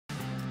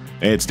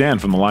Hey, it's Dan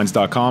from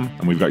thelines.com,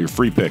 and we've got your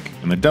free pick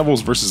in the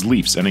Devils vs.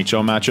 Leafs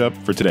NHL matchup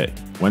for today,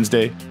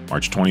 Wednesday,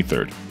 March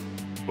 23rd.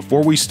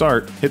 Before we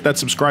start, hit that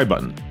subscribe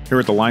button.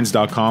 Here at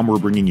thelines.com, we're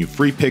bringing you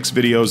free picks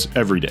videos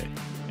every day.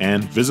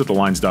 And visit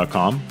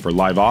thelines.com for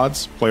live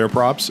odds, player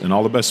props, and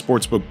all the best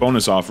sportsbook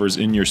bonus offers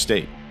in your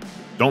state.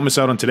 Don't miss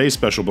out on today's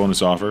special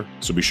bonus offer,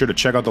 so be sure to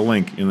check out the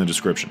link in the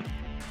description.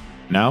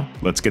 Now,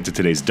 let's get to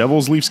today's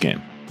Devils-Leafs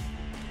game.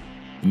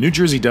 The New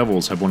Jersey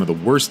Devils have one of the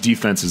worst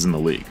defenses in the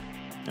league,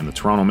 and the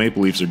Toronto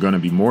Maple Leafs are going to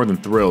be more than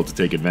thrilled to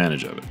take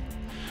advantage of it.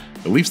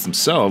 The Leafs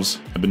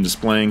themselves have been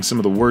displaying some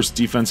of the worst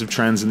defensive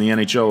trends in the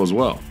NHL as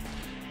well.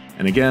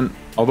 And again,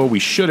 although we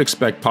should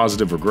expect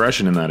positive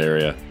regression in that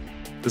area,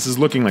 this is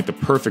looking like the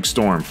perfect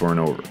storm for an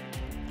over.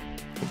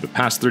 Over the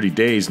past 30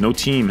 days, no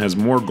team has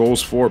more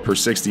goals for per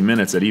 60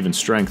 minutes at even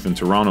strength than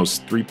Toronto's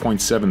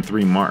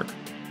 3.73 mark.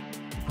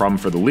 The problem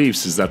for the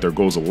Leafs is that their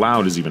goals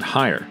allowed is even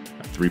higher,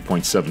 at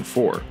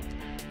 3.74,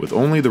 with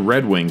only the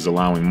Red Wings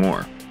allowing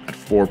more, at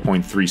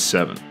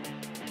 4.37.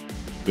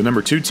 The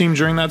number 2 team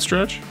during that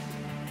stretch?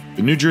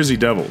 The New Jersey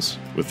Devils,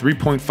 with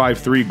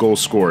 3.53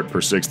 goals scored per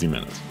 60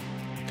 minutes.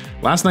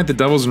 Last night, the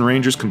Devils and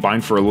Rangers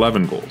combined for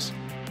 11 goals.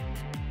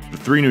 The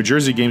 3 New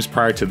Jersey games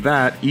prior to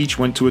that each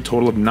went to a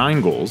total of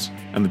 9 goals,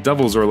 and the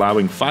Devils are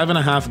allowing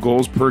 5.5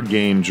 goals per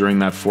game during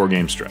that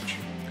 4-game stretch.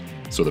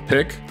 So the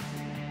pick?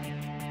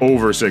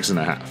 Over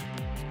 6.5.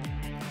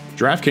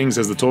 DraftKings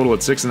has the total at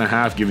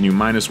 6.5, giving you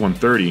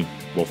 -130,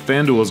 while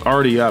FanDuel is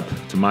already up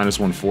to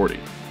 -140.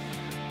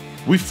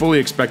 We fully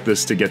expect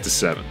this to get to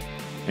 7,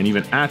 and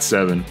even at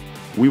 7,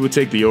 we would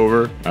take the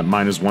over at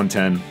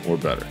 -110 or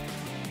better.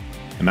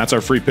 And that's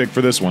our free pick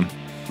for this one.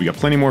 We got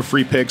plenty more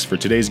free picks for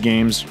today's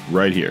games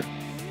right here.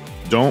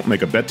 Don't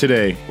make a bet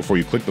today before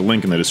you click the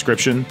link in the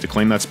description to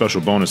claim that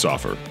special bonus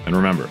offer. And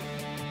remember,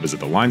 visit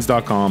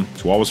thelines.com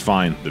to always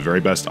find the very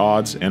best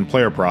odds and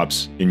player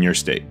props in your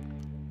state.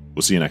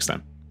 We'll see you next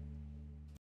time.